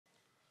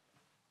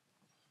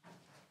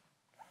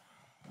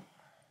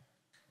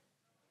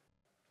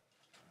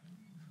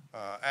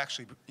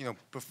Actually,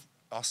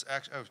 I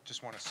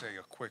just want to say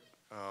a quick.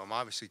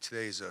 Obviously,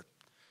 today is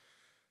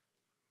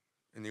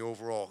in the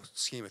overall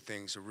scheme of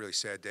things, a really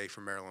sad day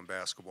for Maryland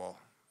basketball.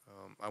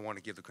 I want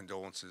to give the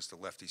condolences to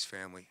Lefty's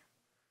family.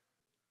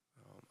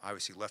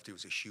 Obviously, Lefty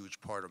was a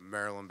huge part of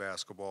Maryland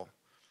basketball,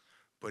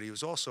 but he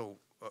was also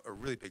a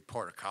really big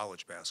part of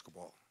college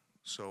basketball.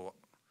 So,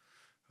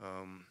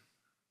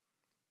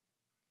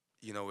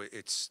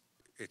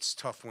 it's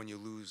tough when you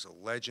lose a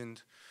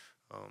legend,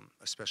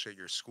 especially at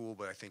your school.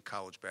 But I think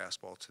college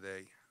basketball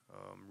today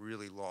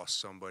really lost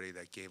somebody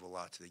that gave a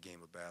lot to the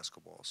game of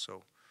basketball.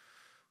 So,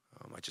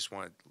 I just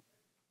want to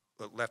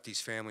let Lefty's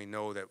family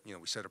know that we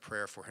said a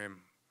prayer for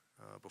him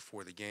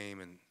before the game,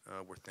 and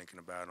we're thinking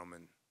about him,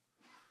 and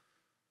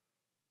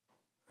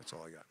that's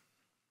all I got.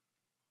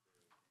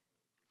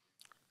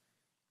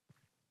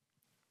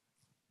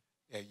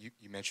 Yeah,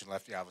 you mentioned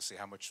Lefty. Obviously,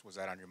 how much was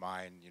that on your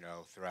mind,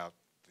 throughout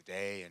the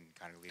day and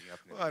kind of leading up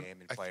into the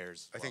game and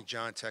players? I think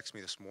John texted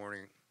me this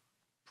morning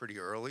pretty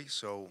early,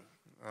 so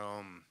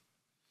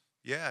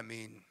yeah. I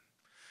mean,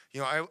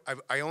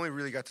 I only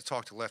really got to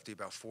talk to Lefty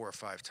about 4 or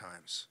 5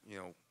 times,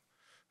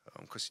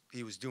 because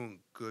he was doing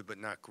good but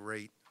not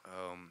great.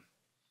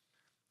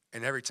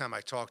 And every time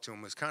I talked to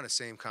him, it was kind of the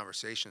same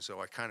conversation, so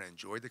I kind of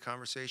enjoyed the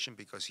conversation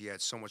because he had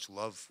so much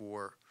love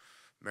for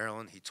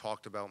Maryland. He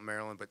talked about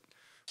Maryland, but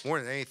more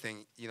than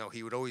anything,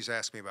 he would always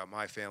ask me about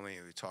my family,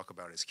 and he would talk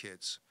about his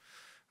kids.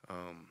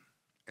 And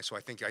so I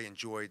think I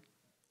enjoyed,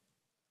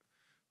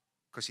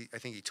 because I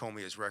think he told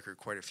me his record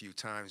quite a few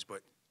times,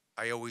 but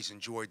I always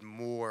enjoyed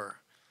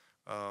more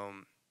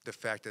the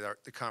fact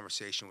that the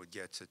conversation would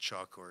get to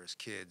Chuck or his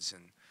kids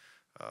and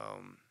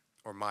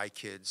or my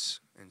kids.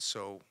 And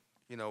so,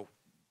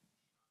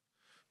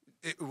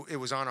 it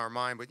was on our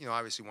mind, but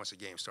obviously once the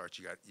game starts,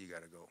 you got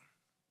to go.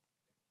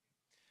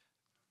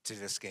 To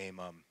this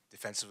game,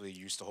 defensively,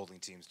 you used to holding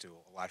teams to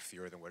a lot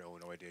fewer than what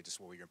Illinois did. Just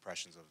what were your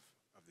impressions of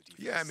the defense?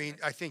 Yeah, I mean,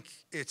 I think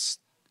it's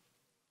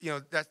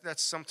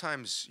that's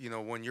sometimes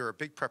when you're a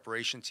big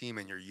preparation team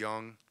and you're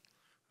young.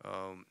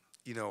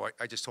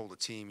 I just told the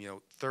team,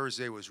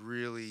 Thursday was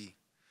really,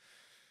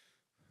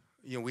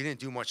 we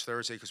didn't do much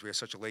Thursday because we had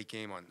such a late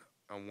game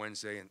on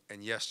Wednesday,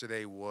 and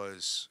yesterday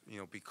was,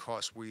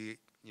 because we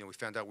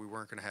found out we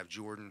weren't going to have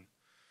Jordan,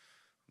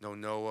 no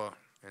Noah,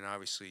 and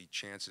obviously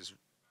Chance's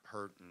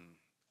hurt and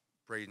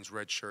Braden's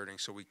redshirting,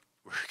 so we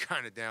were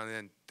kind of down. And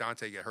then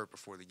Dante got hurt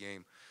before the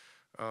game.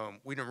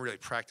 We didn't really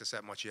practice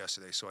that much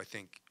yesterday, so I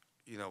think,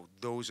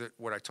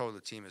 what I told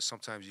the team is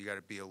sometimes you got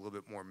to be a little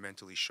bit more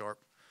mentally sharp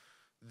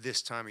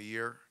this time of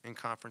year in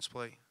conference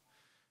play.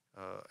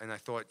 And I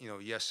thought,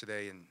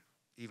 yesterday and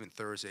even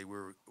Thursday,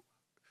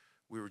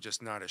 we were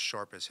just not as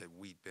sharp as had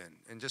we been,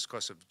 and just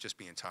because of just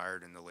being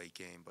tired in the late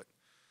game. But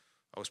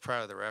I was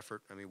proud of their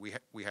effort. I mean,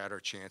 we had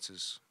our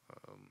chances.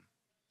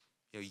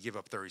 You give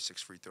up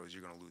 36 free throws,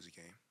 you're going to lose a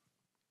game.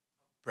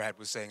 Brad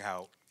was saying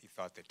how he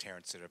thought that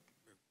Terrence did a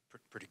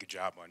pretty good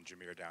job on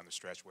Jameer down the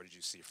stretch. What did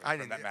you see from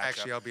that matchup?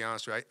 Actually, I'll be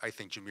honest with you. I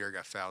think Jameer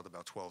got fouled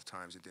about 12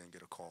 times and didn't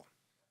get a call.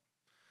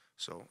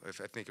 So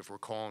I think if we're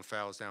calling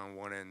fouls down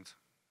one end,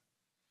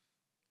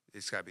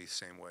 it's got to be the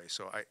same way.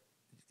 So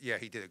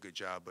he did a good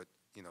job, but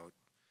you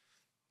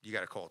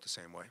got to call it the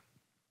same way.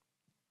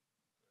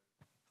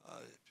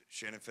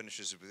 Shannon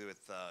finishes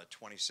with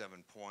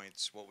 27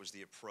 points. What was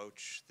the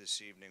approach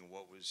this evening?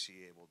 What was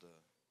he able to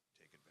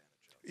take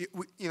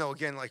advantage of?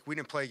 Again, like we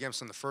didn't play against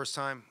them the first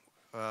time.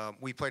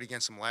 We played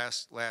against them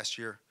last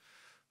year.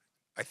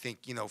 I think,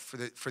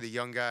 for the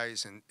young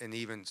guys and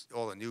even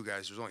all the new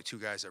guys, there's only 2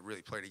 guys that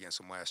really played against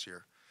them last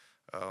year.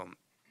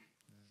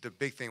 The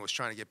big thing was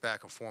trying to get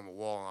back and form a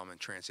wall on him in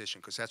transition,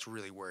 because that's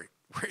really where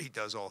he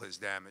does all his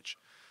damage.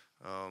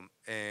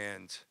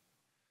 And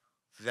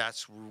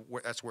that's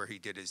where he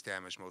did his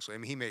damage mostly. I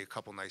mean, he made a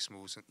couple nice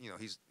moves. And,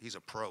 he's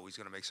a pro. He's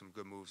going to make some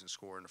good moves and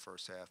score in the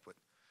first half. But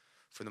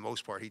for the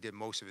most part, he did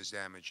most of his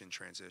damage in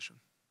transition.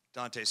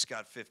 Dante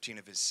Scott, 15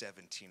 of his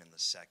 17 in the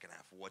second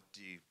half. What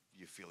do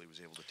you feel he was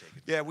able to take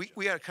advantage of?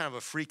 We had kind of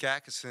a freak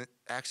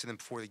accident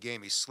before the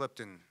game. He slipped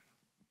in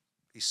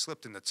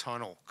the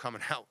tunnel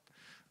coming out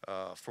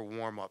for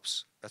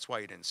warm-ups. That's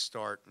why he didn't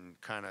start, and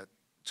kind of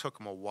took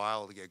him a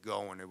while to get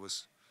going. It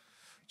was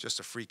just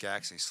a freak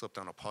accident. He slipped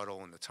on a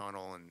puddle in the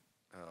tunnel, and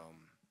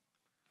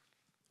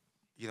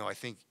I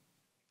think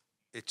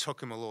it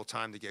took him a little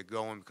time to get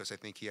going, because I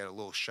think he had a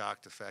little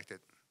shock, the fact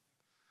that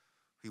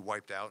he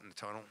wiped out in the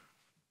tunnel.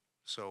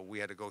 So we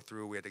had to go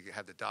through. We had to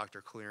have the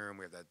doctor clear him.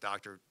 We have that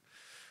doctor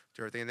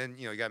do everything, and then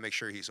you got to make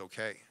sure he's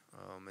okay,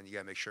 and you got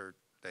to make sure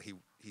that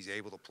he's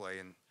able to play.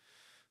 And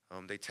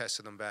they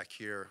tested him back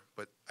here,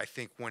 but I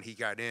think when he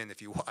got in,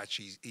 if you watch,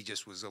 he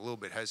just was a little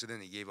bit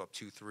hesitant. He gave up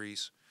 2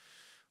 threes.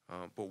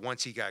 But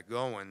once he got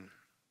going,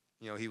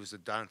 he was the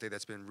Dante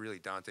that's been really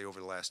Dante over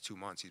the last 2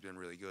 months. He's been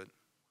really good.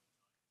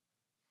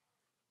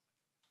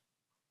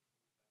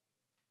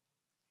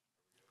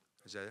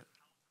 Is that it?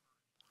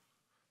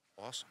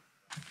 Awesome.